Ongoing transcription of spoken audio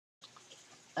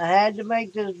I had to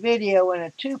make this video in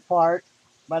a two-part,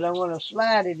 but I'm going to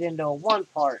slide it into a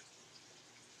one-part.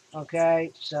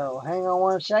 Okay, so hang on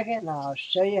 1 second and I'll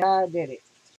show you how I did it.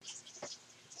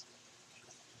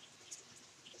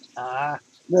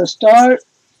 The start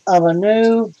of a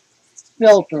new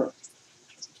filter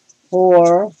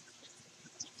for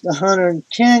the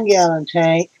 110-gallon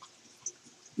tank.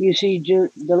 You see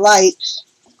the lights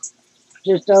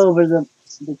just over the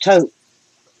tote.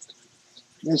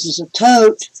 This is a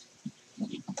tote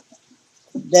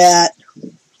that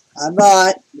I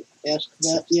bought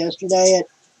yesterday at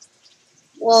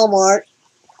Walmart.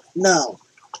 No,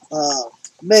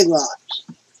 Big Lots.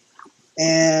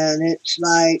 And it's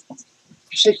like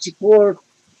 64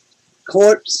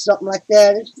 quarts, something like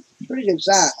that. It's pretty good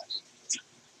size.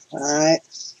 Alright.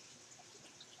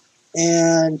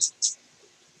 And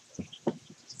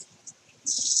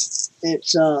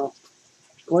it's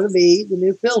going to be the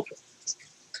new filter.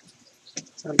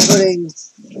 I'm putting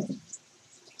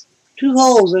 2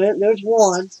 holes in it. There's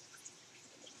one.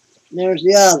 And there's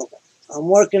the other one. I'm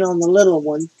working on the little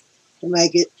one to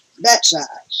make it that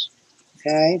size.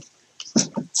 Okay?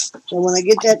 So when I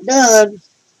get that done,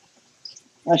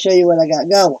 I'll show you what I got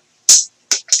going.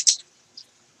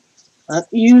 I'm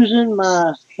using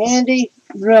my handy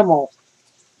Dremel,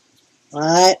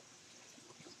 alright,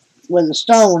 with a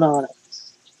stone on it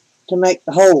to make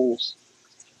the holes.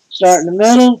 Start in the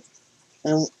middle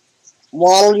and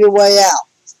waddle your way out.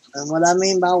 And what I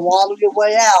mean by waddle your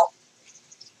way out,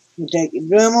 you take your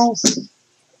Dremel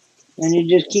and you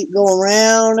just keep going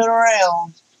round and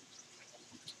around.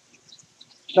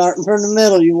 Starting from the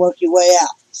middle, you work your way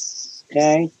out.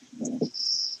 Okay?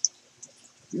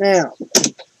 Now,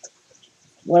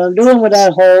 what I'm doing with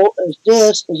that hole is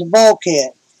this is a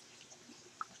bulkhead.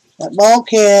 That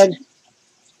bulkhead is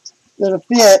going to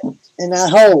fit in that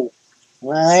hole,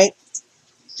 right?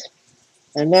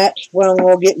 And that's where I'm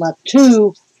going to get my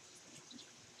 2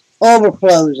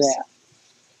 overflows at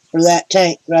for that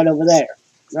tank right over there,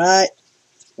 right?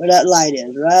 Where that light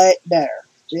is, right there.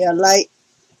 See that light?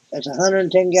 That's a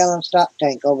 110-gallon stock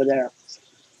tank over there.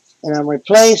 And I'm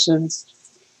replacing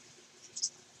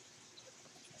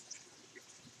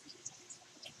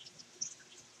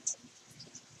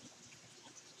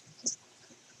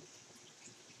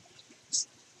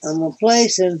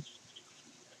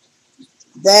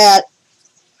that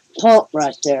pump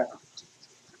right there.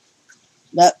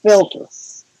 That filter.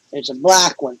 It's a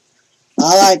black one.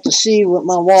 I like to see what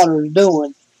my water is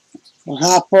doing and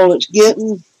how full it's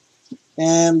getting.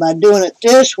 And by doing it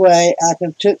this way, I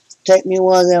can take me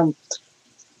one of them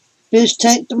fish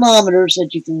tank thermometers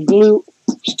that you can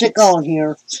stick on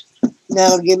here. And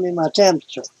that'll give me my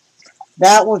temperature.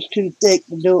 That one's too thick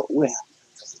to do it with.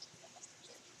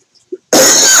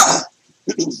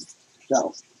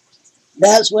 So,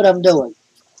 that's what I'm doing.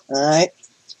 Alright.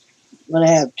 I'm going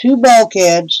to have 2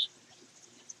 bulkheads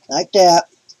like that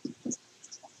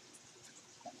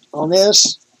on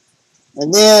this.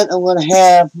 And then I'm going to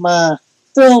have my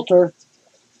filter,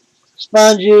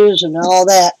 sponges, and all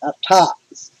that up top.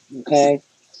 Okay?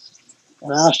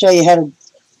 And I'll show you how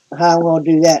I'm going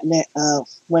to do that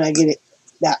when I get it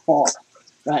that far.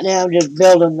 Right now I'm just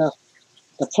building the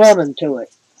plumbing to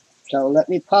it. So let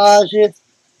me pause it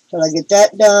till I get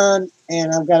that done.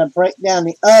 And I've got to break down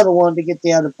the other one to get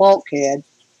the other bulkhead.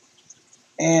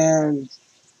 And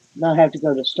not have to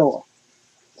go to the store.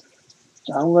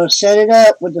 So I'm going to set it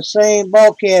up with the same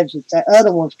bulkheads that that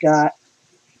other one's got.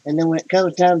 And then when it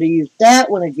comes time to use that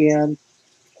one again,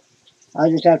 I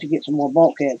just have to get some more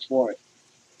bulkheads for it.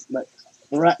 But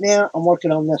for right now, I'm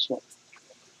working on this one.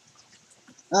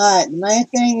 Alright, the main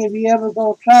thing if you ever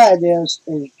going to try this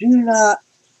is do not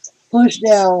push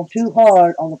down too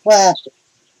hard on the plastic.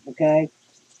 Okay?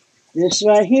 This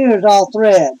right here is all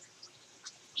thread.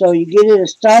 So you get it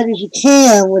as tight as you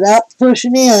can without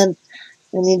pushing in.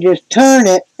 And you just turn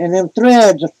it, and them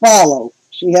threads will follow.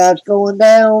 See how it's going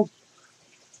down?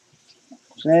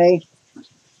 See?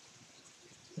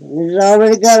 It's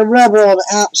already got a rubber on the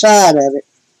outside of it.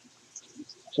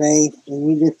 See? And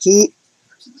you just keep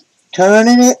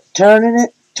turning it, turning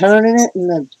it, turning it, and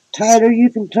the tighter you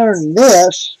can turn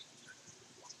this,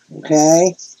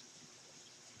 okay?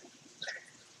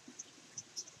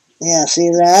 Yeah, see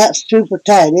that's super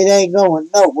tight. It ain't going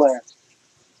nowhere.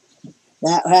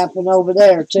 That happened over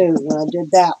there too when I did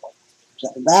that one. So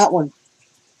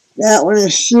that one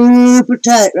is super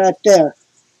tight right there.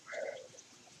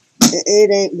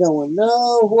 It ain't going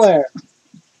nowhere.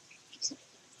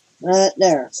 Right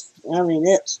there. I mean,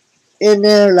 it's in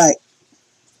there like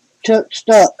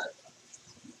stuck.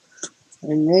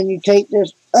 And then you take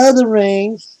this other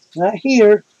ring right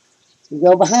here, you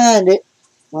go behind it,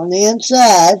 on the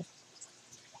inside.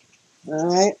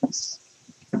 Alright,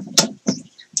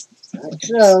 like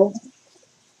so.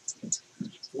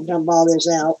 I'll dump all this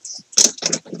out.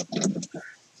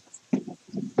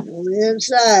 On the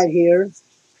inside here,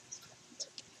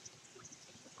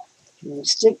 I'm going to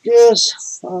stick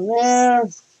this on there.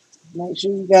 Make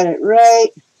sure you got it right.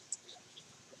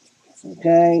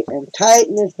 Okay, and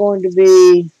tighten is going to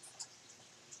be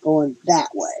going that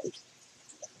way.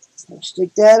 So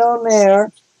stick that on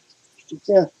there.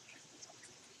 Stick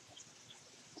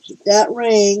that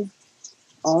ring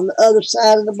on the other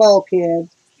side of the bulkhead.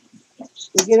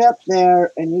 Stick it up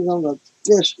there, and you're going to go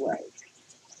this way.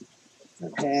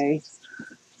 Okay.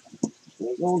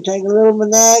 You're going to take a little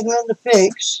finagling to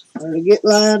fix, or to get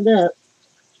lined up.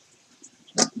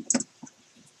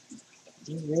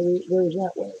 Maybe it goes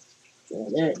that way. Yeah,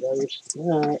 there it goes.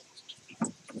 Alright.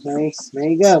 Okay, there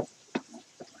you go.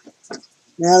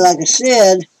 Now, like I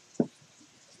said,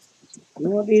 you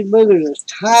want these boogers as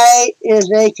tight as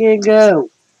they can go.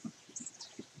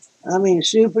 I mean,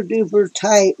 super duper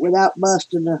tight without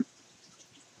busting it.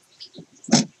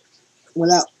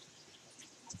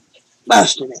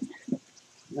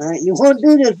 Alright, you want to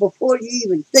do this before you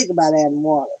even think about adding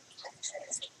water.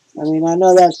 I mean, I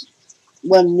know that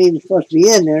wasn't even supposed to be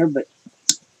in there, but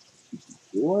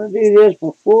you want to do this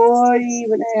before you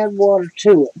even add water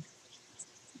to it.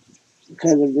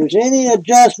 Because if there's any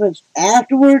adjustments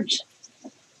afterwards,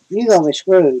 you're going to be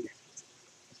screwed.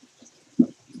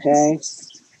 Okay?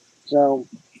 So,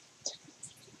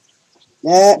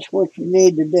 that's what you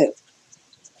need to do.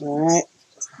 Alright?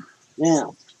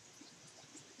 Now,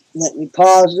 let me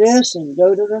pause this and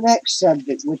go to the next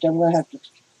subject, which I'm going to have to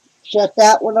shut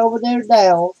that one over there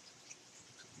down.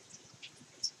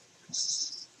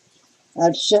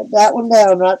 I'd shut that one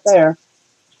down right there.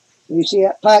 You see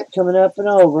that pipe coming up and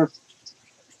over.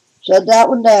 Shut that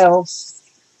one down.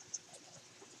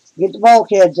 Get the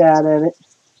bulkheads out of it.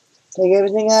 Take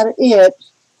everything out of it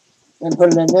and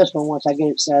put it in this one once I get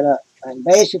it set up. And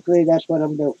basically, that's what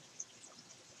I'm doing.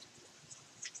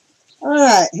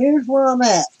 Alright, here's where I'm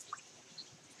at.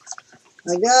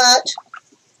 I got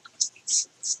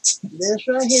this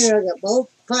right here. I got both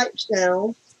pipes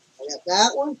down. I got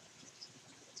that one.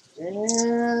 And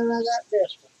I got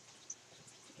this one.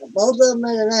 Got both of them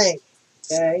at an angle.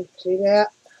 Okay, see that?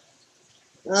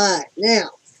 Alright,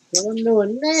 now, what I'm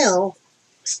doing now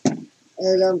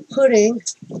is I'm putting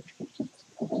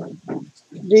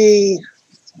the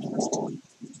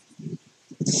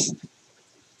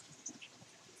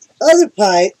other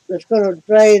pipe that's going to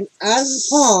drain out of the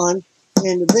pond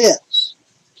into this.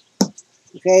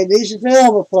 Okay, these are the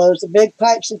overflows. The big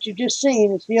pipes that you just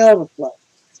seen is the overflow.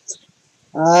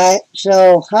 Alright,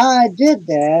 so how I did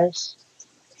this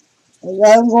is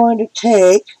I'm going to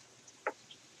take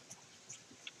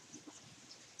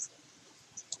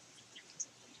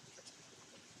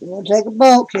a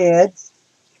bulkhead.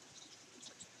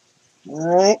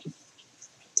 Alright.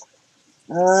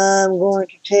 I'm going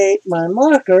to take my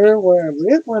marker wherever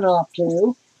it went off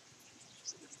to,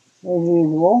 as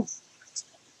usual.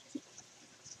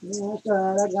 Yeah, that's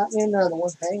alright, I got me another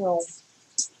one. Hang on.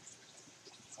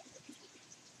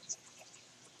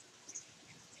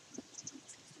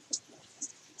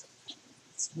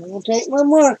 I'm going to take my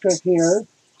marker here.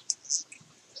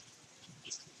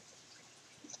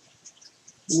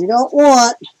 You don't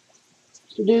want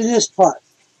to do this part.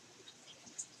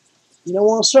 You don't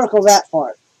want to circle that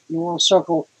part. You want to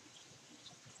circle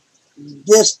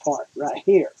this part right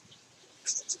here.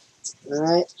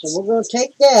 Alright, so we're going to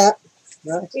take that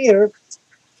right here.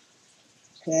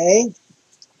 Okay.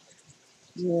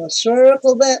 I'm going to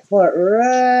circle that part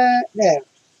right there.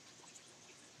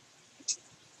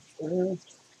 You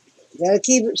got to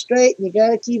keep it straight and you got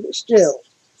to keep it still.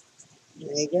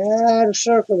 You got to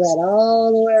circle that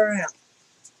all the way around.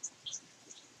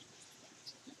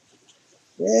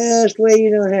 Just the way you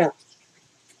know how.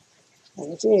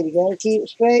 Like I said, you got to keep it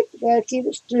straight, you got to keep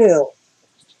it still.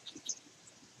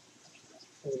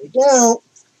 If you don't,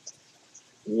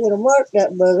 you're going to mark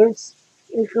that bugger.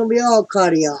 It's going to be all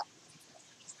caughty up.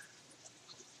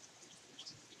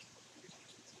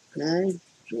 Okay,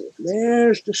 so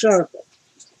there's the circle.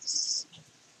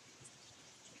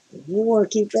 You want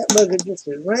to keep that bugger just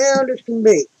as round as can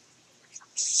be.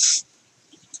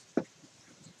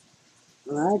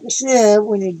 Like I said,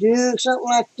 when you do something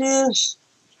like this,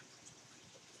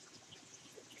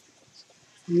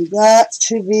 you got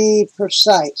to be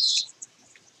precise.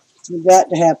 You got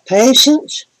to have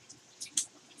patience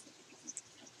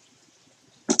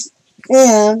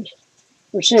and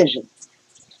precision.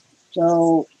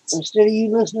 So instead of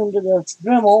you listening to the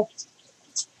Dremel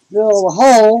drill a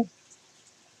hole,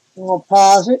 I'm going to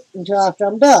pause it until after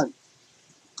I'm done.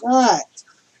 Alright,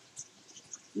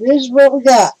 this is what we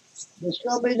got. It's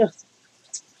going to be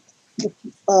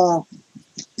the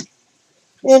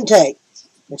intake.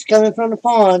 It's coming from the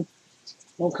pond.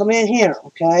 It'll come in here,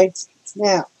 okay?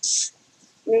 Now,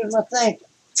 here's my thinking.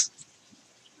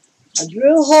 I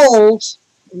drill holes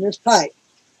in this pipe.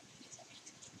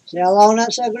 See how long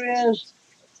that sucker is?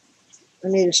 I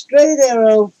need a straight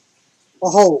arrow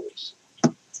for holes.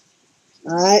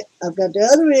 Alright, I've got the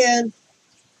other end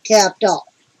capped off.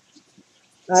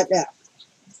 Right there.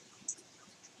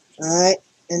 Alright,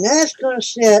 and that's going to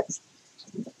sit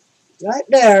right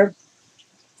there.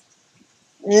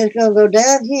 And it's going to go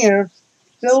down here,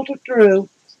 filter through,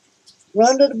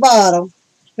 run to the bottom,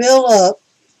 fill up,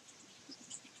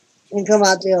 and come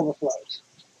out the overflows.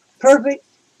 Perfect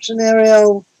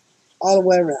scenario all the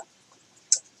way around.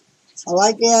 I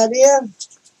like the idea.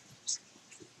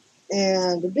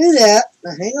 And to do that,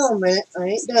 now hang on a minute, I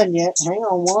ain't done yet. Hang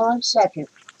on 1 second.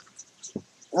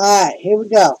 Alright, here we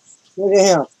go. Look at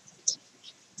him.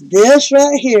 This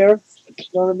right here is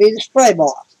going to be the spray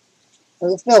bar for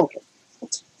the filter.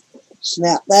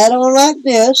 Snap that on like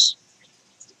this.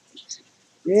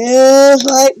 Just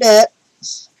like that.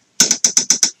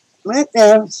 Right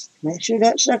there. Make sure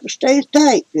that sucker stays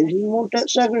tight, because you want that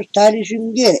sucker as tight as you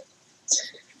can get it.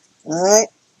 Alright.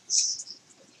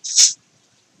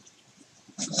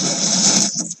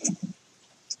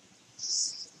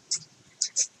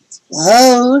 The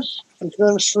hose is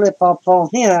going to slip up on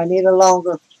here. I need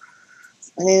another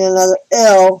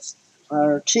L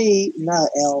or T, not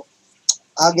L.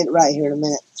 I'll get it right here in a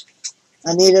minute.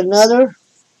 I need another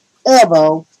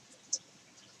elbow,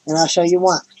 and I'll show you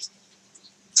why.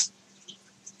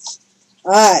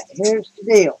 Alright, here's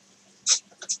the deal.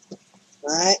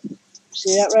 Alright,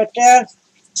 see that right there?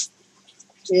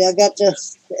 See, I got the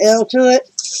L to it.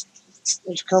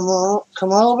 Just come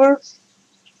over.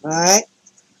 Alright.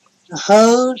 The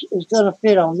hose is going to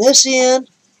fit on this end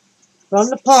from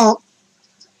the pump.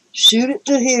 Shoot it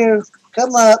to here.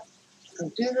 Come up. Come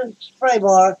to the spray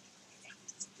bar.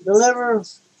 Deliver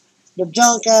the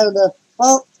junk out of the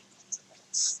pump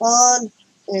on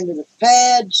into the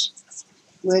pads,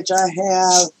 which I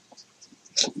have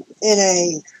in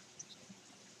a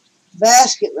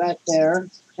basket right there.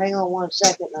 Hang on 1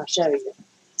 second and I'll show you.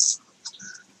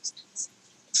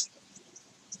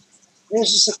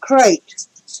 This is a crate.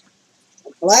 A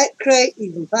black crate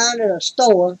you can find at a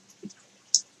store.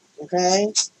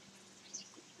 Okay.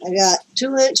 I got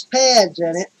 2-inch pads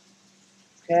in it.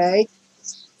 Okay.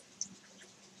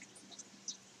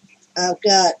 I've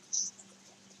got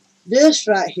this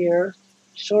right here,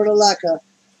 sort of like I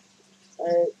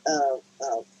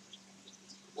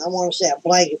want to say a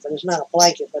blanket, but it's not a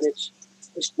blanket, but it's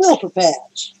filter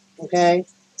pads. Okay.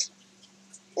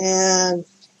 And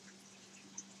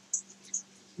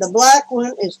the black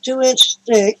one is 2-inch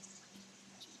thick,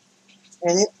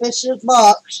 and it fits this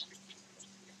box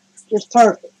just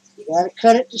perfect. You got to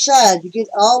cut it to size. You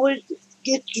always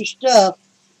get your stuff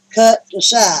cut to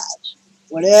size,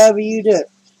 whatever you do.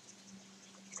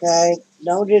 Okay,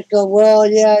 don't just go, well,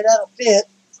 yeah, that'll fit.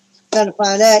 Kind of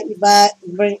find out, you buy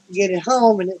it and get it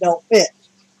home, and it don't fit.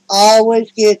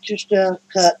 Always get your stuff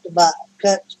cut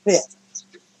to fit.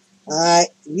 All right,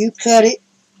 you cut it,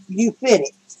 you fit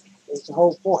it. That's the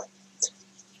whole point.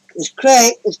 This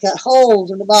crate has got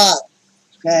holes in the bottom.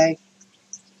 Okay.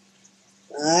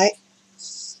 Alright.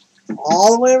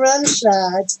 All the way around the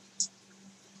side.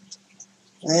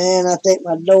 And I think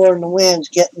my door in the wind's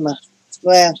getting my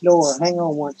glass door. Hang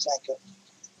on 1 second.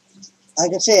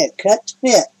 Like I said, cut to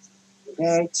fit.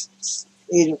 Okay.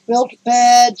 These are filter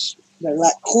pads. They're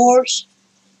like coarse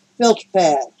filter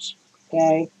pads.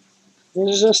 Okay.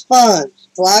 This is a sponge.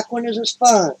 Black one is a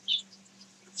sponge.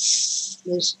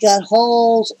 It's got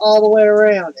holes all the way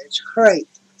around it. It's a crate.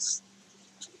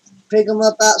 Pick them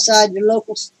up outside your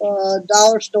local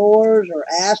dollar stores or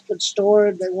Aspen store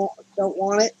if they don't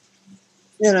want it.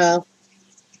 You know,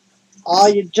 all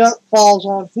your junk falls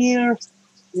on here.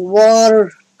 Your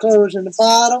water goes in the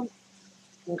bottom.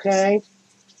 Okay,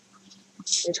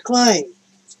 it's clean.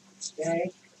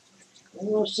 Okay, I'm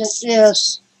going to set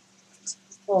this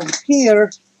over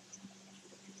here.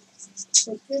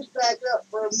 Put this back up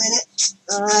for a minute.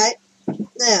 All right,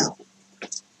 now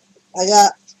I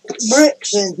got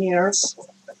bricks in here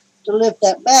to lift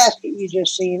that basket you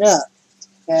just seen up.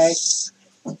 Okay,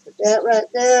 put that right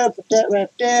there, put that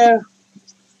right there,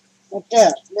 like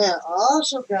that. Now I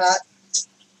also got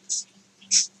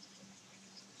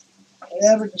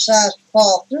whatever decides to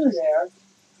fall through there.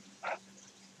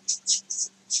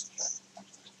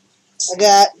 I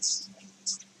got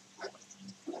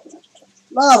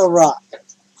lava rock.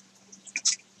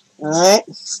 Alright?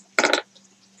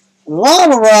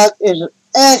 Lava rock is an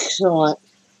excellent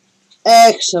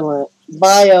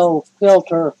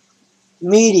biofilter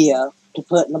media to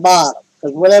put in the bottom.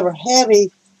 Because whatever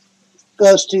heavy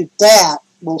goes to that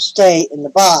will stay in the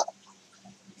bottom.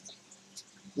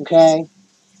 Okay?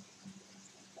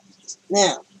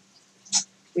 Now,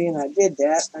 being I did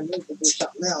that, I need to do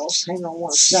something else. Hang on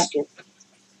one second.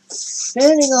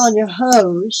 Depending on your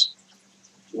hose,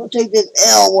 we'll take this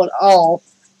L one off.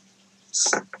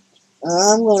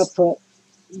 I'm going to put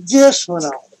this one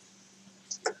on.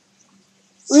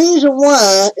 Reason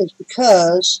why is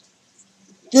because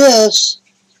this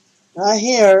right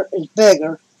here is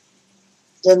bigger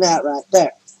than that right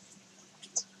there.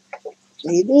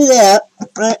 So you do that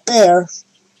right there,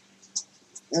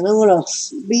 and I'm going to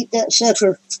beat that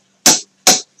sucker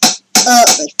up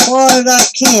as far as I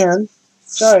can.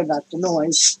 Sorry about the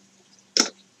noise.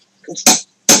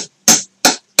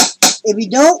 If you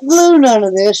don't glue none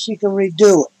of this, you can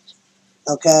redo it.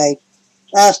 Okay?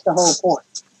 That's the whole point.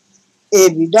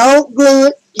 If you don't glue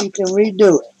it, you can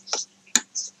redo it.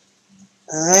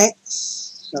 Alright?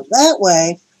 So that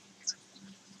way,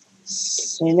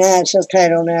 see now it's so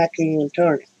tight on there I can't even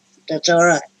turn it. That's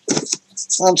alright.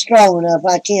 I'm strong enough,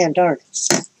 I can turn it.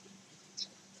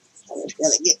 I just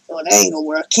gotta get to an angle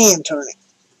where I can turn it.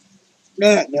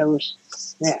 There it goes.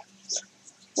 There.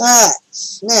 Alright.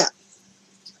 Now,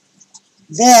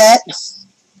 that,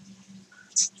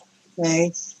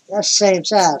 okay, that's the same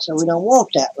size, so we don't want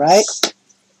that, right?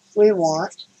 We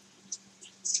want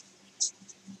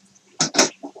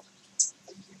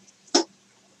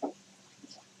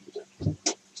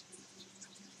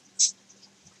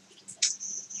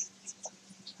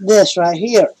this right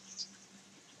here.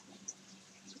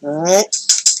 Alright?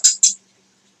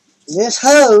 This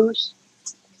hose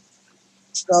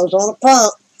goes on a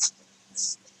pump.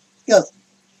 Go.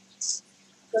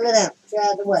 Put it down. Get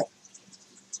out of the way.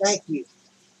 Thank you.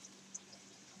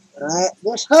 Alright?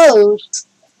 This hose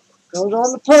goes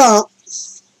on the pump.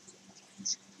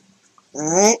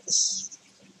 Alright?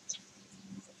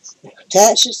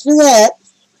 Attaches to that.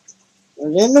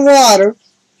 Goes in the water.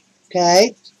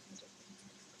 Okay?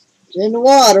 It's in the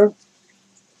water.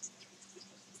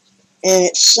 And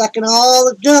it's sucking all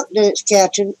the junk that it's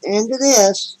catching into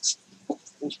this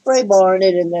and spray barring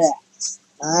it into that.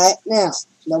 Alright, now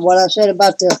what I said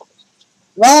about the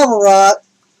lava rock,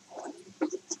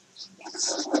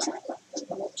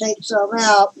 I'm going to take some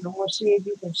out and I want to see if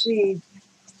you can see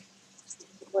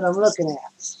what I'm looking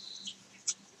at.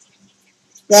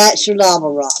 That's your lava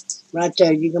rock right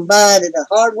there. You can buy it at a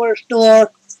hardware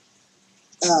store,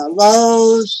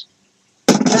 Lowe's,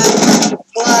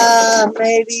 Supply,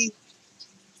 maybe.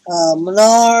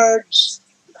 Menards,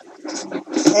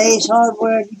 Ace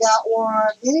Hardware, if you got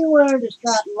one, anywhere that's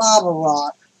got lava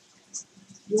rock,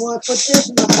 you want to put this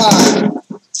in the bottom,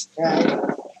 okay?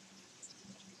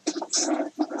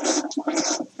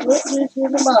 Put this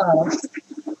in the bottom,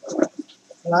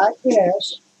 like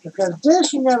this, because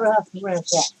this you never have to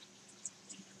rinse out.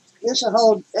 This will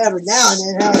hold every now and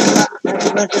then, have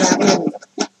to rinse it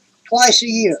out twice a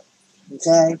year,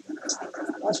 okay?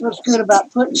 That's what's good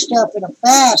about putting stuff in a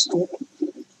basket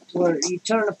where you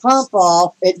turn the pump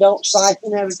off, it don't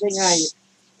siphon everything out of your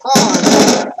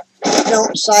pond. It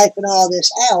don't siphon all this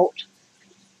out.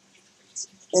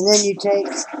 And then you take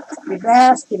your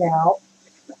basket out,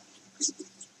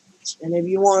 and if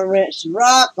you want to rinse the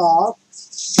rock off,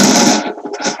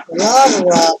 the lava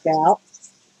rock out,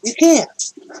 you can.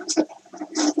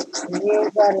 And you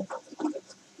ain't got to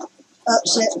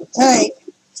upset the tank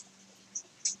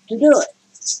to do it.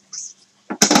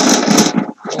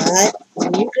 Alright,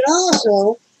 and you can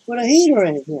also put a heater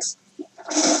in here.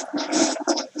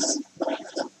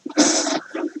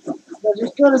 Because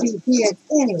it's going to be heated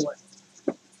anyway.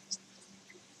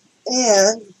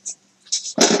 And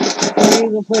you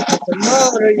can put the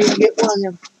thermometer, you can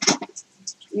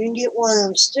get one of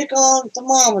them stick-on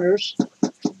thermometers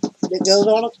that goes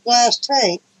on a glass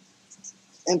tank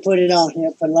and put it on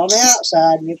here. Put it on the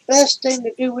outside. And the best thing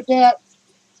to do with that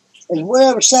is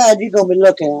whatever side you're going to be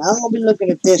looking at. I'm going to be looking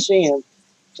at this end.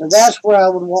 So that's where I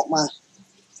would want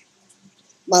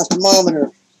my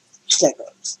thermometer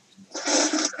sticker.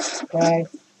 Okay?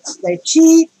 They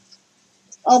cheap.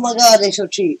 Oh my God, they so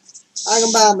cheap. I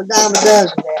can buy them a dime a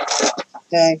dozen now.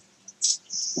 Okay?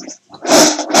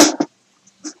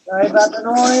 Sorry about the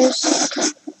noise.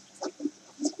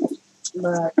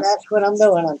 But that's what I'm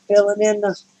doing. I'm filling in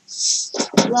the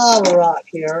lava rock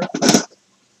here.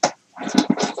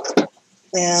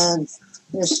 And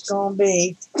this is going to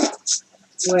be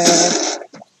where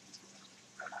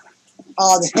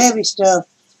all the heavy stuff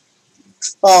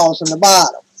falls in the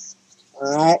bottom.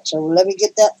 Alright, so let me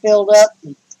get that filled up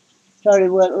and show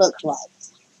you what it looks like.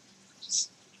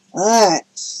 Alright,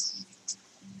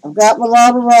 I've got my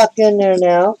lava rock in there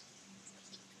now.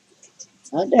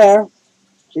 Right there.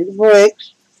 See the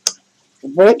bricks. The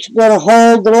bricks are going to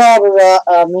hold the lava rock,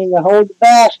 to hold the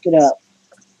basket up.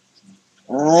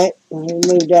 Alright, let me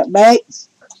move that back.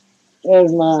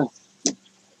 There's my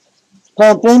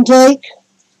pump intake.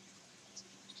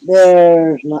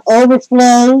 There's my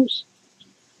overflows.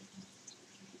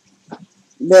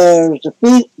 There's the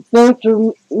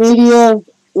filter media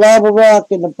lava rock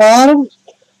in the bottom.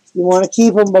 You want to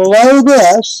keep them below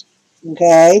this.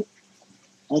 Okay.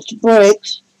 That's your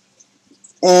bricks.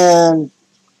 And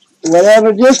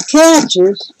whatever this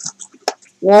catches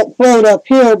won't float up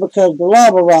here because the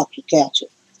lava rock will catch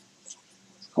it.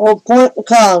 Whole point of the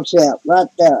concept right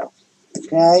there.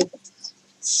 Okay.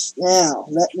 Now,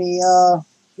 let me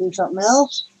do something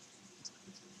else.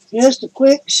 Just a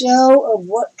quick show of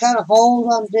what kind of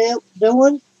holes I'm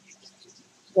doing.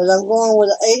 Because I'm going with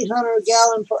an 800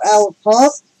 gallon per hour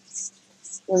pump.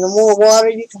 And the more water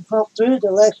you can pump through, the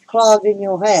less clogging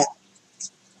you'll have.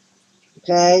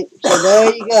 Okay, so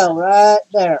there you go, right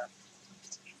there.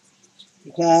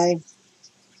 Okay,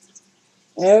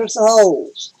 there's the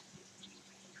holes.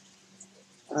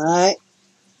 Alright,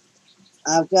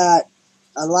 I've got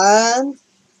a line.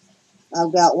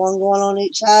 I've got one going on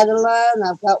each side of the line.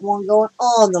 I've got one going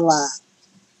on the line.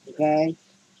 Okay,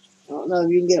 I don't know if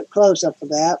you can get a close-up of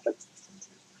that, but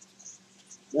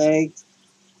they're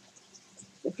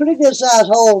pretty good sized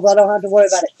holes. I don't have to worry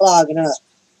about it clogging up.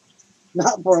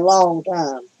 Not for a long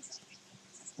time.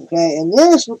 Okay, and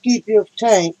this will keep your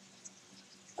tank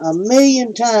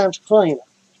 1,000,000 times cleaner.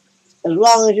 As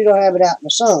long as you don't have it out in the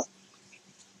sun.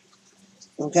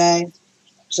 Okay,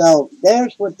 so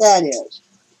there's what that is.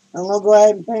 I'm going to go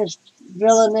ahead and finish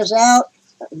drilling this out,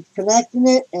 connecting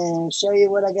it, and show you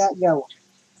what I got going.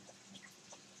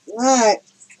 Alright,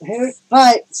 here's the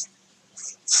pipe.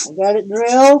 I got it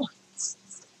drilled.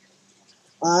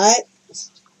 Alright,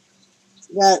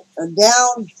 got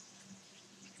down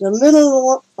the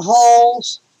middle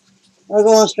holes are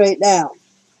going straight down.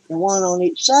 The one on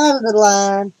each side of the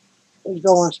line is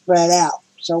going spread out.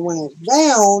 So when it's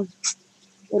down,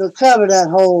 it'll cover that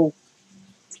whole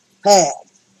pad.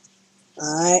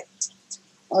 Alright.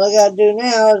 All I gotta do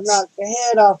now is knock the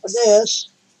head off of this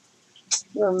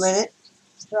for a minute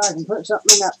so I can put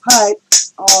something in that pipe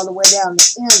all the way down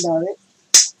the end of it.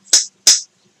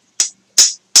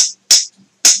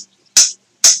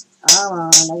 Hold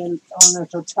on, I got it on there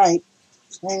so tight.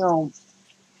 Hang on.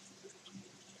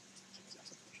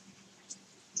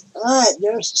 Alright,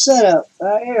 there's the setup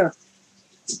right here.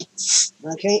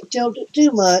 I can't tilt it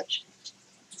too much,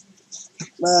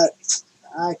 but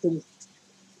I can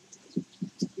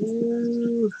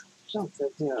do something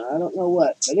here. I don't know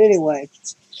what, but anyway,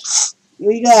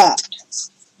 we got.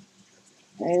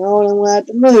 Hang on, I'm going to have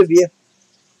to move you.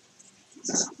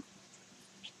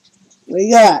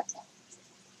 We got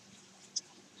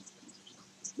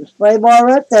the spray bar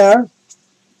right there,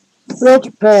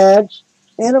 filter pads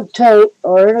in a tote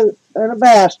or in a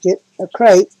basket, a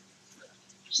crate,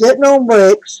 sitting on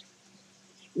bricks,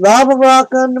 lava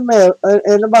rock in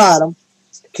the bottom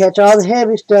to catch all the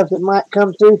heavy stuff that might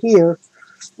come through here.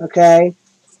 Okay.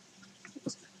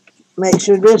 Make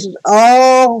sure this is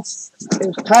all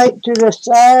as tight to the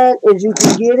side as you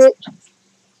can get it.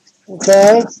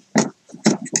 Okay.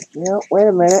 Now, wait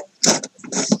a minute.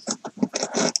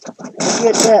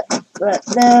 Get that right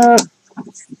there.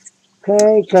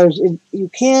 Okay, because you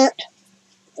can't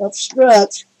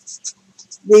obstruct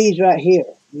these right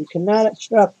here. You cannot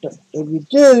obstruct them. If you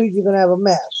do, you're going to have a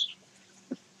mess.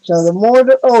 So the more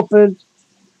they're open,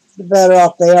 the better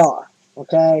off they are.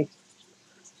 Okay?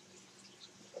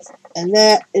 And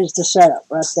that is the setup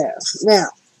right there. Now,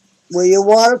 will your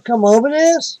water come over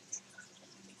this?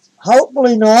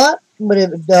 Hopefully not, but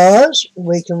if it does,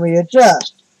 we can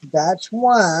readjust. That's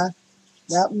why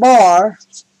that bar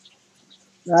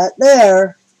right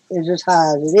there is as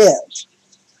high as it is.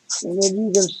 And if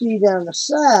you can see down the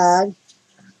side,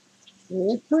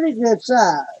 it's pretty good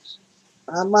size.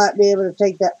 I might be able to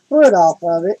take that foot off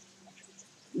of it,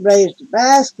 raise the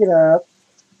basket up,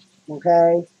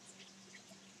 okay,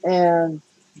 and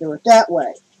do it that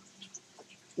way.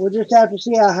 We'll just have to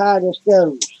see how high this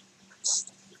goes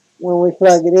when we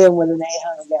plug it in with an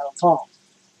 800 gallon pump.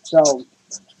 So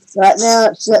right now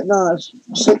it's sitting on a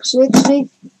 660,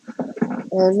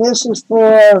 and this is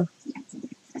for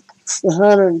the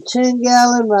 110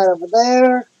 gallon right over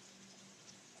there.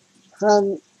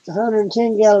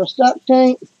 110 gallon stock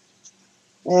tank,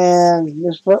 and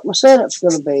this is what my setup's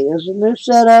going to be. This is a new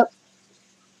setup,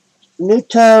 new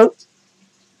tote,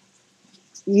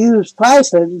 use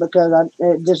piping because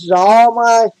this is all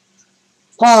my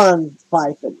pond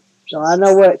piping. So I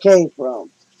know where it came from.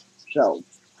 So,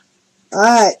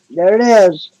 alright, there it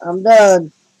is. I'm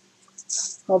done.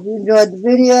 Hope you enjoyed the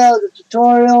video, the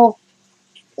tutorial,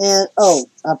 and, oh,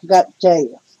 I forgot to tell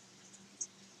you.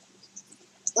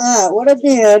 Alright, what I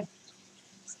did is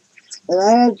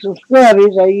I had some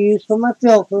scrubbies I used for my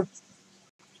filter,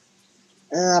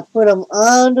 and I put them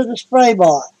under the spray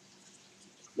bar.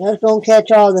 That's going to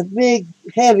catch all the big,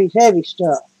 heavy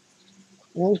stuff.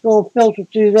 And it's going to filter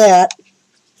through that.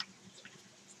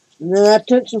 And then I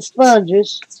took some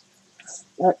sponges,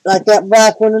 like that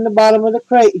black one in the bottom of the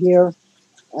crate here.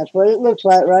 That's what it looks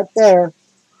like right there.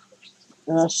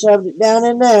 And I shoved it down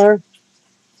in there.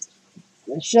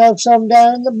 And shoved some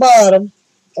down in the bottom,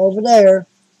 over there.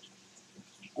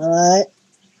 Alright.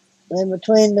 In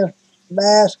between the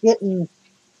basket and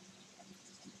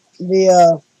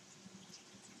the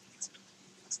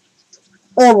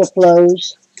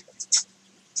overflows.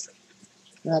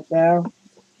 Right there. I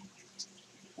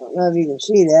don't know if you can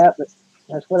see that, but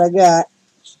that's what I got.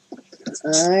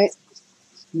 Alright.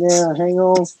 Now, hang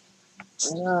on.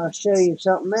 And I'll show you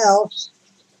something else.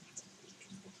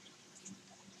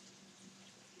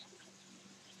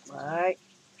 Alright.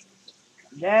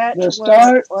 That's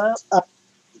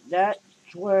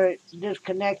where it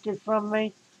disconnected from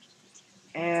me.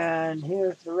 And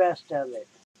here's the rest of it.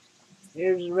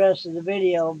 Here's the rest of the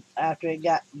video after it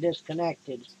got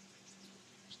disconnected.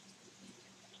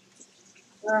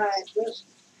 Alright, this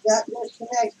got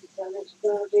disconnected, and it's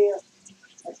going to be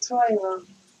a trailer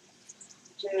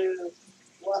to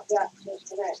what got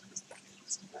disconnected.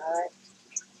 Alright.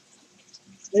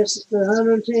 This is the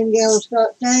 110 gallon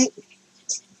stock tank.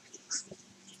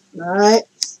 Alright.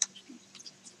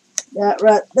 That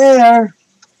right there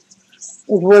is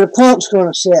where the pump's going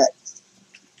to sit.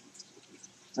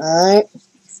 Alright.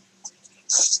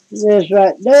 This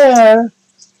right there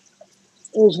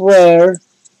is where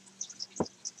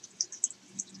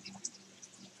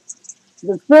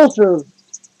the filter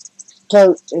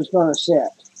tote is going to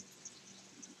sit.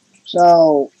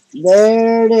 So,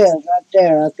 there it is, right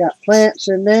there. I've got plants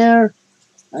in there.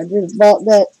 I just bought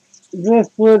that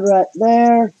driftwood right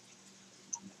there,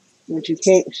 which you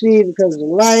can't see because of the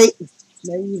light.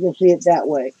 Maybe you can see it that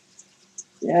way.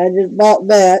 Yeah, I just bought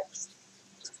that.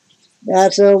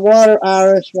 That's a water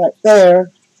iris right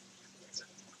there.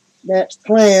 That's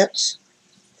plants.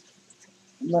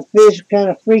 My fish are kind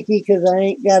of freaky because I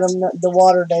ain't got them the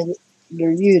water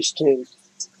they're used to.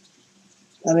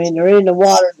 I mean, they're in the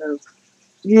water they're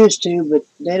used to, but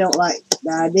they don't like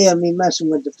the idea of me messing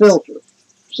with the filter.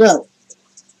 So,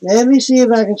 let me see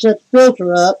if I can set the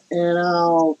filter up, and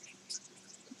I'll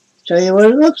show you what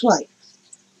it looks like.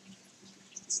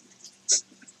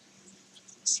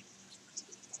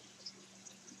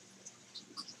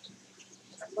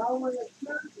 Moment of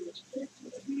truth is 50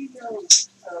 videos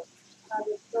of how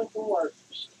this filter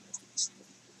works.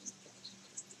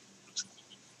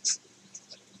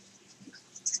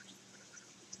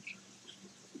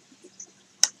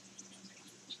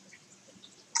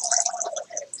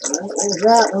 There's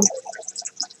that one.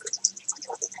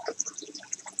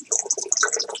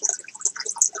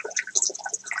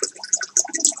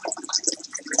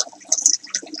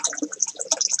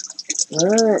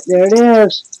 Alright, there it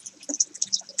is.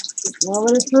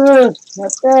 Moment of truth,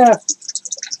 right there.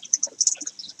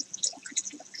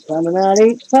 Coming out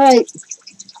each pipe.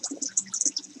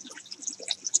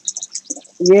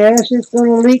 Yes, it's going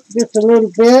to leak just a little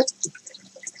bit.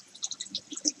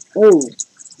 Oh,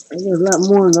 there's a lot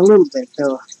more than a little bit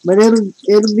though. But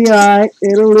it'll be alright.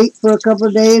 It'll leak for a couple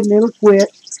of days and it'll quit.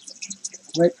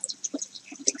 But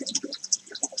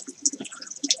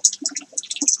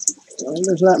well,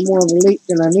 there's a lot more of a leak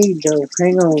than I need though.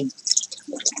 Hang on.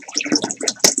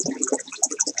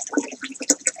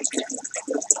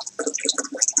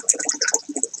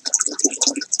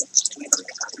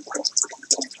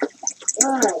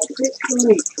 Alright, fix the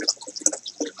leak.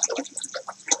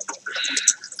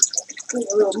 Put a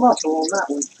little muscle on that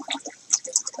one.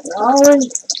 And always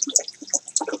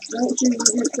make sure you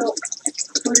just don't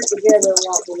put it together and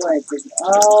walk away, because you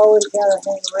always gotta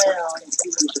hang around and see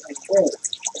what you can do.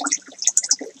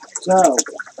 So,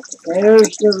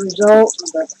 there's the result of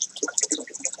the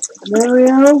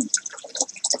scenario.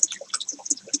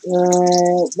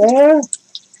 Right there.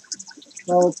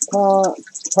 Both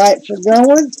pipes are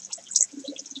going.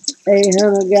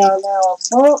 800 gallon hour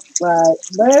pump right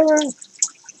there.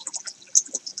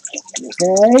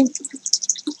 Okay.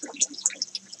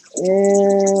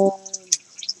 And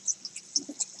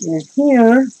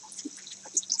here.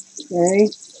 Okay.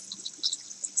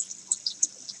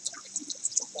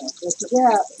 What you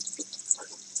got?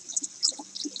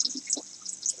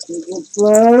 Good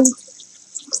flow.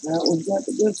 That one's got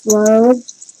the good flow.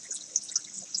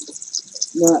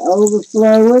 Not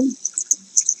overflowing.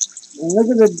 And look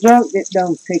at the junk that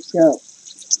done picked up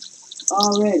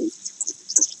already.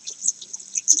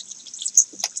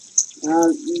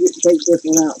 You get to take this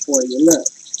one out for you. Look.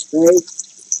 See?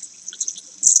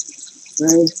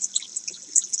 See?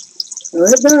 So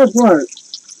it does work.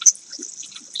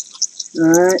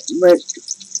 Alright, but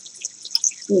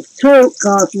this tote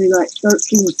cost me like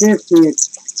 $13.50 at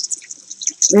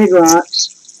Big Lots.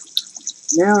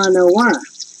 Now I know why.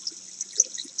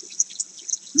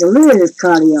 The lid is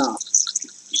cutting off.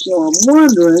 So I'm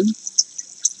wondering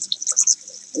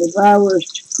if I was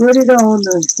to put it on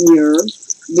here,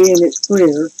 being it's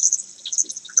clear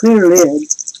lid,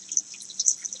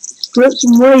 put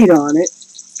some weight on it,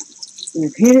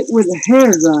 and hit it with a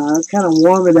hair dryer, kind of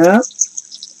warm it up,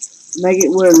 make it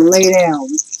where it lay down.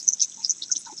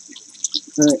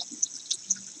 But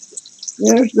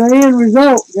there's the end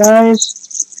result, guys.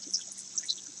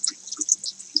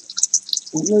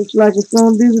 It looks like it's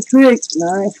going to do the trick.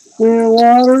 Nice clear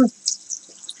water.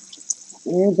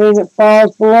 Anything that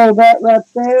falls below that right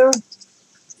there is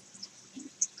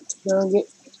going to get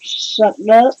sucked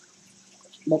up.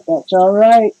 But that's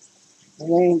alright. It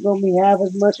ain't going to be half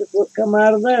as much as what come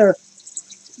out of there.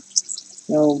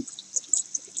 So,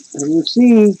 and you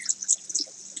see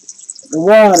the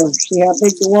water. See how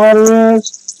big the water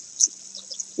is?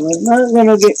 Well, it's not going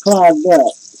to get clogged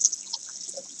up.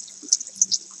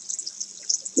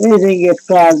 If anything gets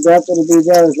clogged up, it'll be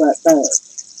those right there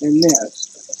and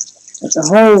this. But the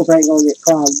holes ain't going to get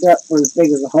clogged up for as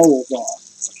big as the holes are.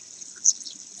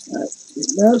 But it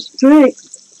does the trick.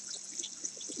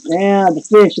 Now the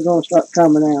fish are going to start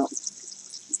coming out.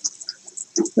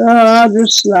 So I'll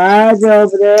just slide you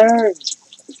over there and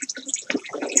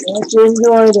let's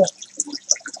enjoy the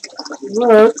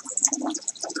look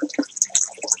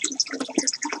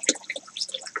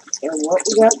and what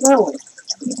we got going.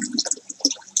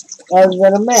 Other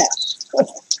than a mess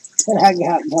that I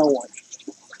got going.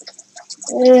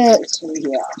 Let's see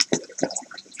here.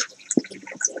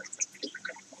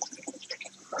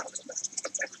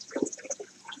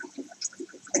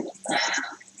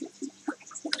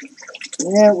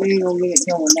 Yeah, we're going to get it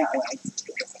going that way.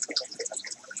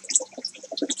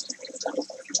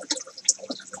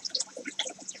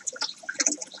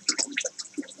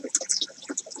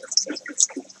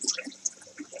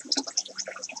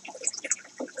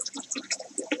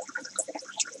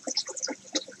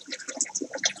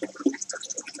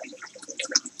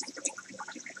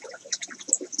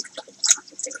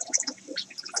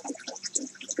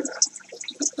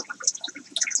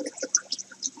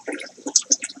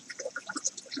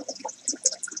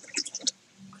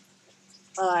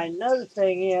 Another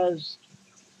thing is,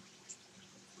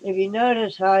 if you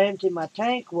notice how empty my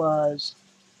tank was,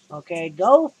 okay,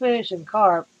 goldfish and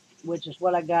carp, which is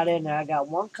what I got in there. I got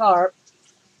one carp,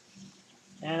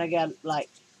 and I got like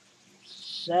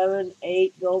 7,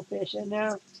 8 goldfish in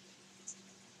there.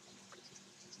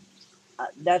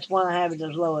 That's why I have it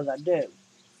as low as I do,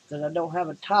 because I don't have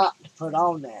a top to put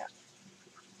on that.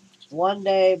 One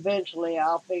day, eventually,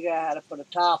 I'll figure out how to put a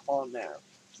top on there,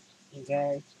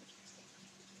 okay?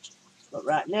 But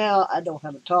right now, I don't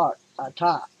have a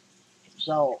top.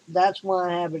 So that's why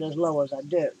I have it as low as I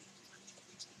do.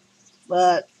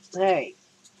 But hey,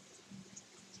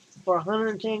 for a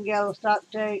 110-gallon stock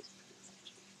tank,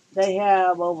 they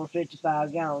have over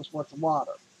 55 gallons worth of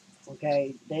water.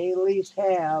 Okay, they at least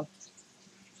have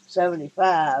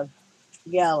 75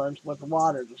 gallons worth of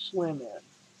water to swim in.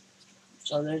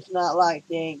 So it's not like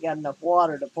they ain't got enough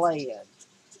water to play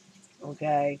in.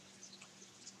 Okay.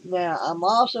 Now, I'm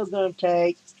also going to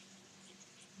take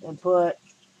and put,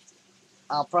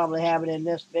 I'll probably have it in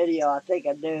this video, I think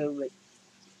I do, but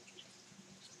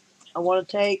I want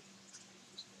to take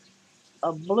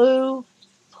a blue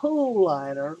pool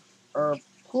liner or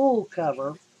pool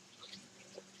cover.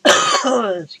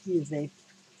 Excuse me.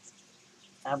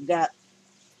 I've got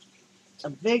a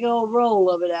big old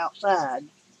roll of it outside,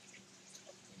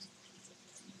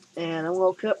 and I'm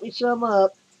going to cut me some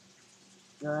up.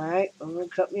 Alright, I'm going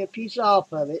to cut me a piece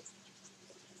off of it,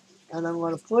 and I'm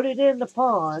going to put it in the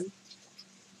pond,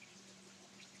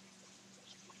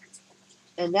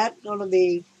 and that's going to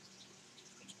be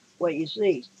what you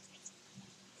see,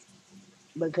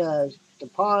 because the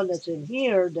pond that's in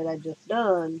here that I just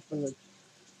done for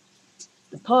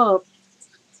the pump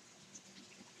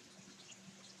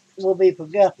will be for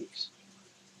guppies.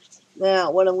 Now,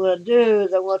 what I'm going to do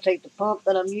is I'm going to take the pump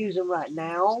that I'm using right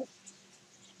now,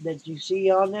 that you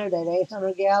see on there, that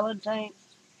 800-gallon tank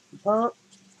pump,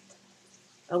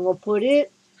 I'm going to put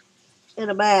it in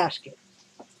a basket,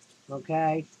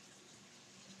 okay?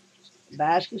 The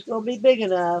basket's going to be big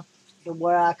enough to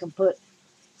where I can put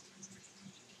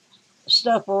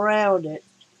stuff around it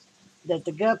that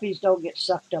the guppies don't get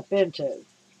sucked up into,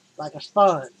 like a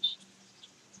sponge,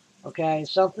 okay?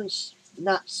 Something's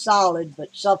not solid, but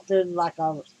something like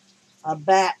a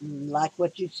batten, like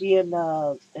what you see in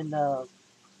the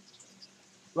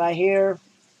right here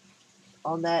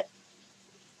on that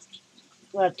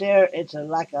right there. It's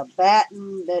like a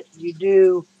batten that you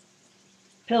do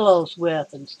pillows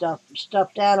with and stuff,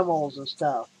 stuffed animals and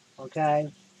stuff,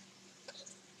 okay?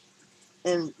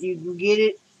 And you can get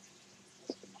it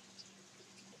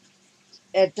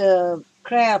at the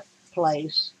craft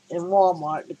place in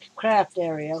Walmart, the craft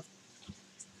area,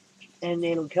 and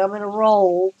it'll come in a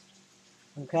roll,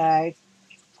 okay?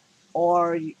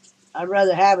 Or I'd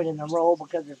rather have it in a roll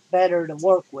because it's better to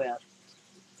work with.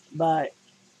 But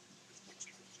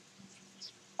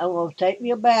I'm going to take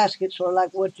me a basket, sort of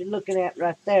like what you're looking at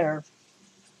right there,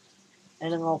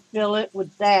 and I'm going to fill it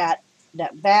with that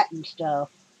batten stuff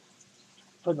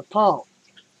for the pump.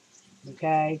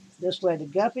 Okay, this way the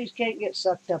guppies can't get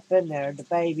sucked up in there, the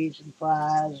babies and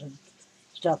flies and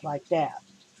stuff like that.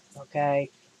 Okay,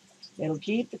 it'll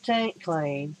keep the tank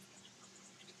clean,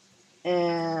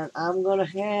 and I'm gonna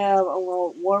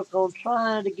work on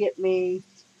trying to get me.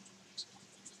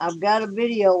 I've got a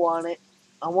video on it.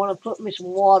 I want to put me some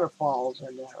waterfalls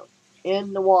in there,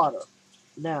 in the water.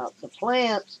 Now the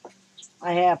plants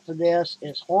I have for this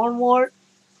is hornwort,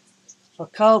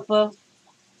 bacopa,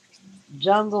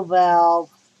 jungle valve,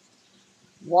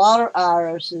 water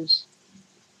irises,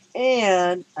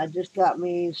 and I just got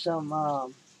me some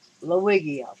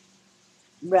Lowigia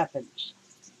repens.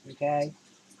 Okay,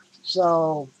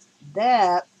 so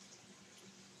that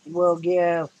will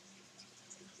give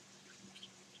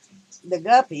the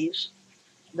guppies,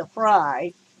 the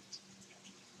fry,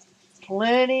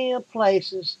 plenty of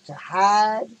places to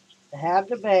hide, to have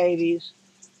the babies.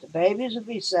 The babies will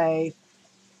be safe.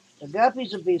 The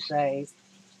guppies will be safe.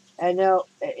 And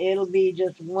it'll be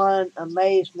just one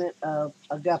amazement of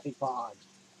a guppy pond,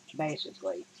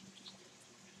 basically.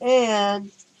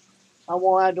 And I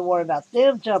won't have to worry about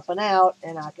them jumping out,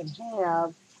 and I can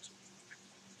have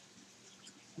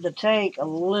the tank a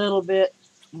little bit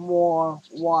more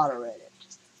water in it.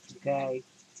 Okay.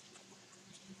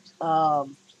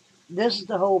 This is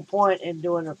the whole point in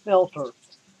doing a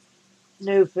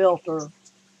new filter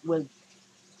with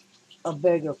a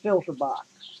bigger filter box,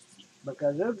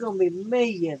 because there's going to be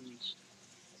millions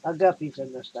of guppies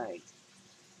in this thing.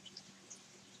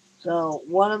 So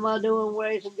what am I doing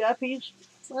raising guppies?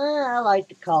 Well, I like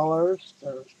the colors.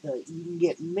 You can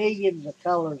get millions of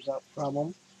colors up from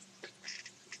them.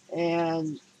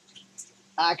 And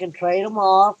I can trade them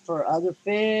off for other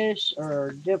fish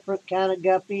or different kind of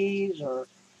guppies or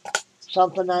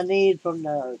something I need from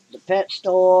the pet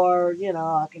store.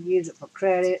 I can use it for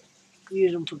credit,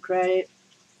 use them for credit,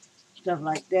 stuff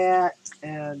like that.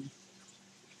 And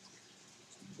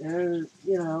I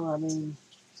mean,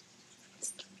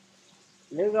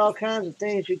 there's all kinds of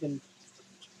things you can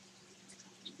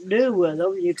do with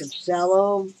them. You can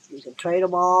sell them, you can trade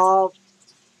them off,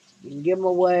 you can give them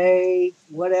away,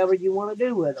 whatever you want to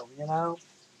do with them.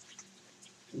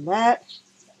 And that's,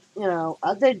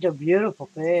 I think they're beautiful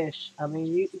fish. I mean,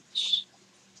 you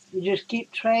just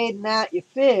keep trading out your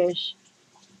fish,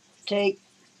 take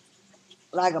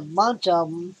like a bunch of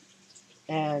them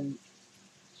and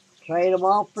trade them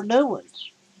off for new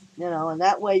ones. And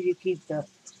that way you keep the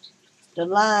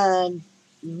line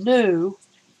new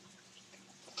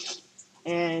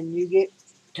and you get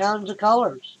tons of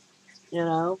colors, you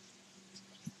know.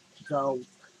 So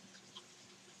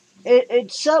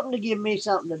it's something to give me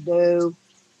something to do.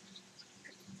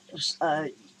 Uh,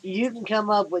 you can come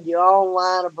up with your own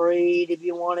line of breed if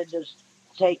you want to just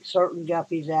take certain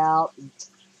guppies out and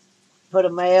put a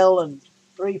male and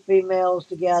 3 females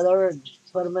together and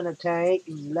put them in a tank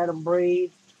and let them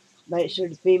breed. Make sure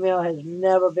the female has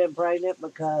never been pregnant,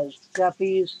 because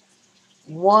guppies,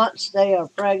 once they are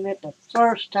pregnant the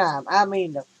first time, I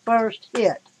mean the first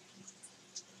hit,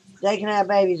 they can have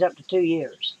babies up to 2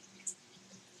 years.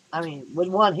 I mean, with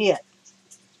one hit.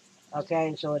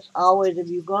 Okay, so it's always, if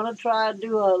you're going to try to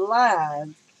do a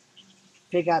line,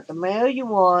 pick out the male you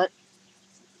want,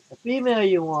 the female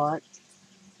you want,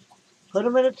 put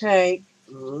them in a tank,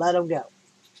 let them go.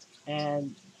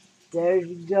 And there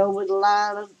you go with a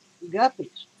line of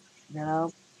guppies.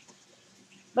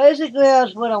 Basically,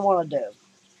 that's what I want to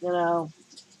do.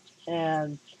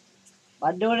 And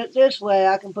by doing it this way,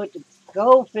 I can put the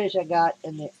goldfish I got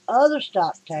in the other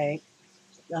stock tank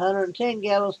the 110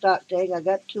 gallon stock tank. I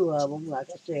got 2 of them, like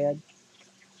I said.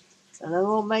 And I'm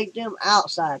going to make them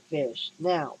outside fish.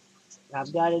 Now,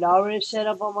 I've got it already set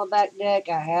up on my back deck.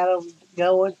 I had them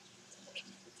going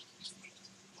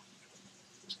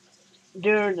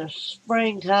during the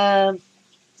springtime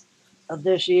of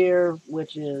this year,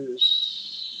 which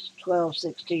is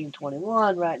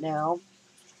 12/16/21 right now,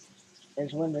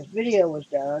 is when this video was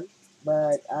done.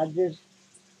 But I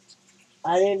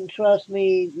didn't trust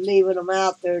me leaving them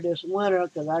out there this winter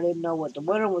because I didn't know what the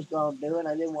winter was going to do, and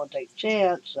I didn't want to take a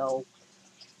chance. So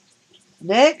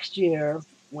next year,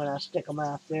 when I stick them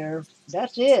out there,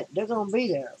 that's it. They're going to be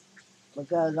there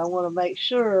because I want to make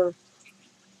sure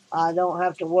I don't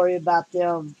have to worry about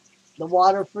them, the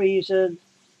water freezing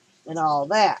and all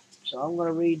that. So I'm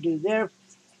going to redo their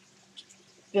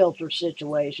filter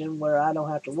situation where I don't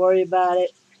have to worry about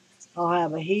it. I'll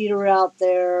have a heater out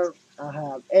there. I'll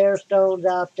have air stones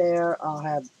out there. I'll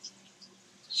have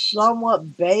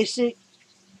somewhat basic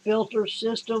filter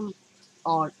system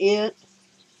on it,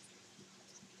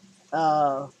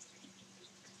 and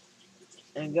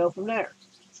go from there,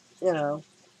 you know.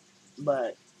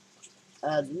 But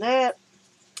other than that,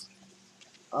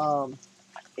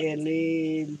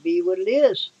 it'll be what it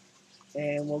is,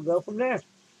 and we'll go from there.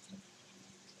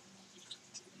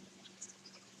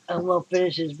 I'm going to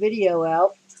finish this video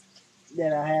out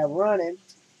that I have running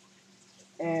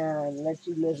and let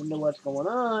you listen to what's going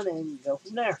on and go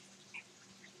from there.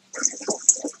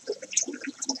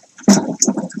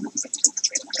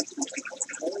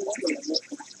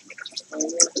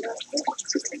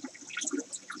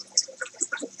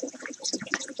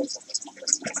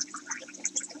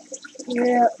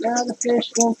 Yeah, now the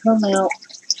fish will come out.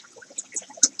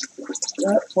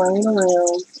 Start playing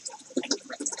around.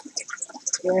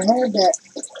 Yeah, I had that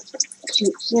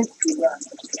 660 right.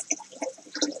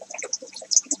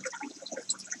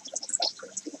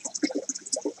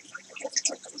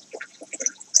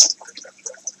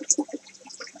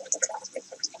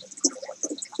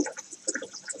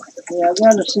 Yeah, I've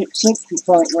got a 660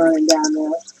 point running down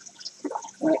there,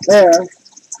 right there,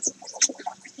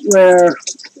 where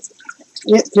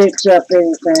it picks up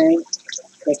anything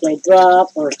that they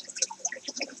drop or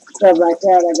stuff like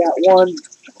that. I got one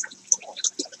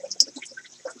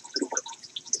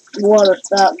water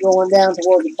spout going down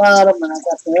toward the bottom, and I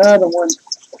got the other one.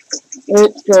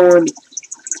 It's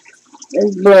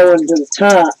blowing to the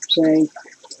top, see?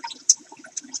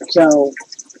 So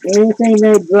anything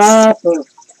they drop or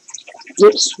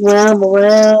get swam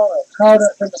around or caught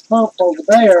up in the pump over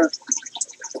there,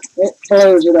 it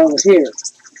flows it over here.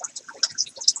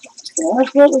 So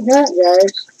that's what we got,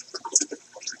 guys.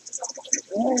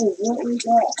 That is what we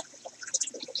got.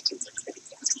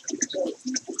 So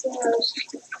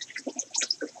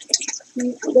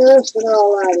keep the dust and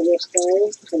all out of this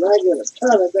thing, because I get a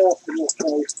ton of dust in this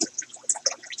place.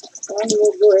 So I'm going to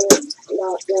go ahead and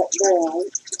lock that down.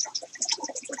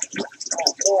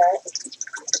 Like that.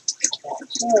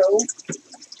 Like so.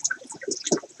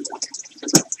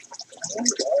 There we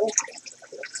go.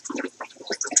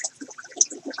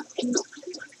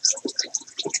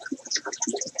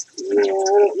 Yeah, I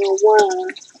don't know why.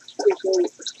 It's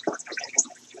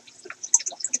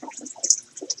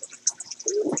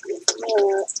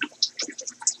not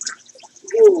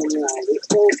doing right. It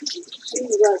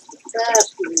seems like the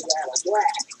basket is out of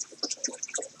whack.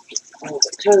 Or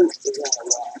the toast is out of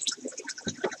whack.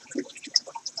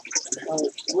 Or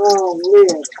it's wrong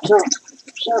lid.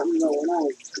 Something going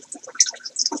on.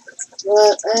 But I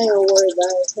ain't gonna worry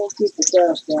about it. It's gonna keep the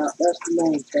dust out. That's the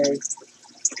main thing.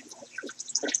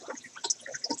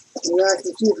 And I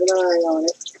can keep an eye on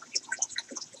it.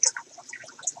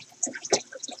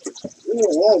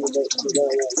 Really aggravates me though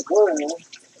all the while.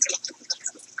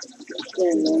 And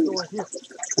then doing what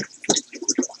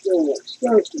it's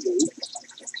supposed to be.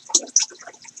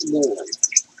 Doing.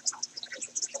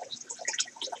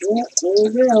 Yep, there you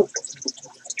go.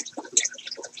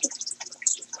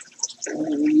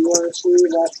 And if you want to see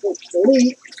if I fix the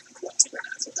leak,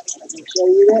 I can show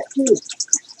you that too.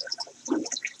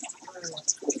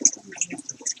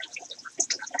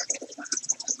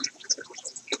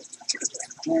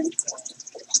 And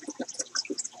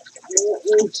let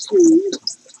me see.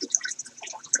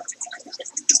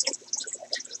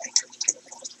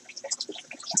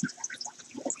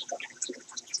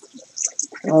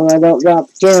 Well, I don't drop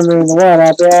the camera in the water,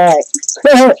 I'll be alright.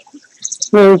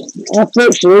 So, I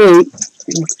fixed the leak.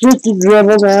 It's just a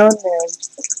dribble now and then.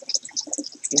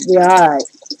 It'll be alright.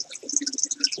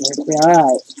 It'll be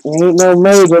alright. There ain't no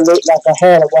major leak like I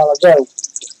had a while ago.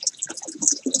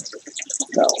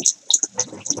 So,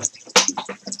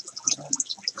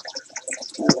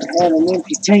 I had an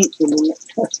empty tank in it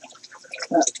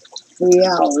about 3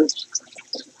 hours.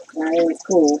 That is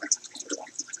cool.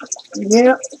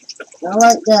 Yep, I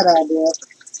like that idea.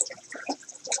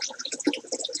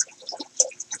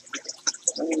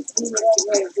 And see what I'm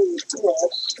going to do with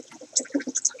this.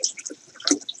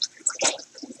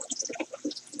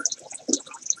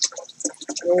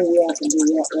 Maybe I can do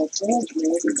that like that.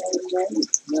 Maybe.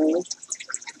 No.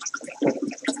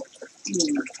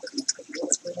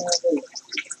 What can I do?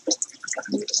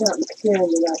 Need something still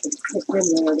that I can put in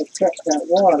there to catch that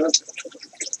water.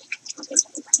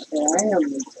 So I am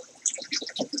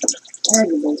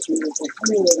aggravating with the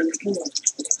fluid in here.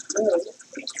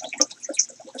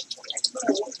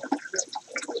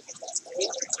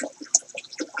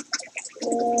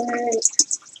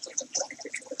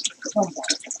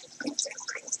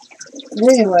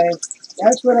 Anyway,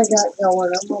 that's what I got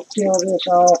going. I'm going to kill this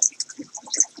off.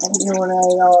 I'm going at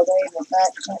it all day. My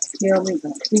back's not killing me.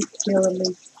 My feet's killing me.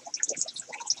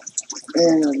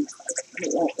 And they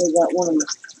got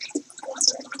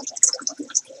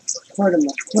part of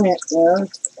my plant there.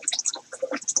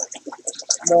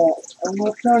 But I'm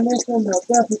going to turn this into a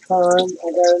duffy pond. I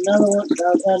got another one.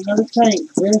 I've got another tank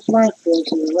just like this.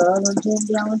 It's a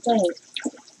 110-gallon tank.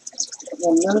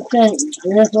 Got another tank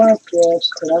just like this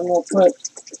that I'm going to put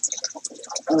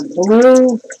a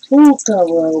blue pool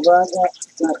cover over. I got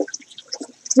like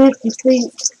 50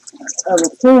 feet of a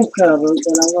pool cover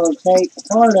that I'm going to take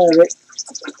part of it,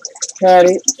 cut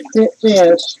it to fit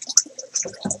this.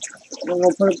 I'm going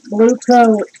to put a blue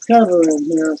cover in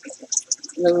here,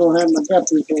 and I'm going to have my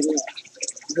guppies in there.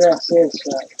 Dress this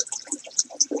up.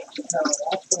 So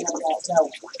that's what I got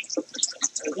going.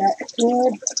 With that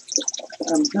said,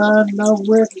 I'm done, no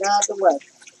with, and out of the way.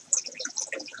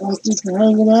 Thank you for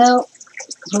hanging out.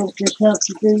 Hope this helps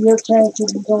you do your task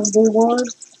if you're going to do one.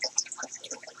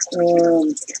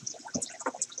 And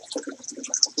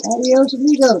adios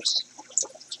amigos.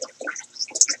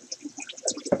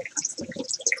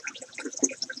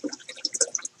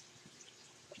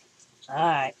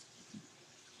 Alright,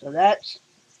 so that's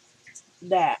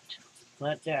that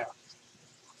right there.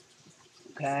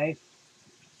 Okay.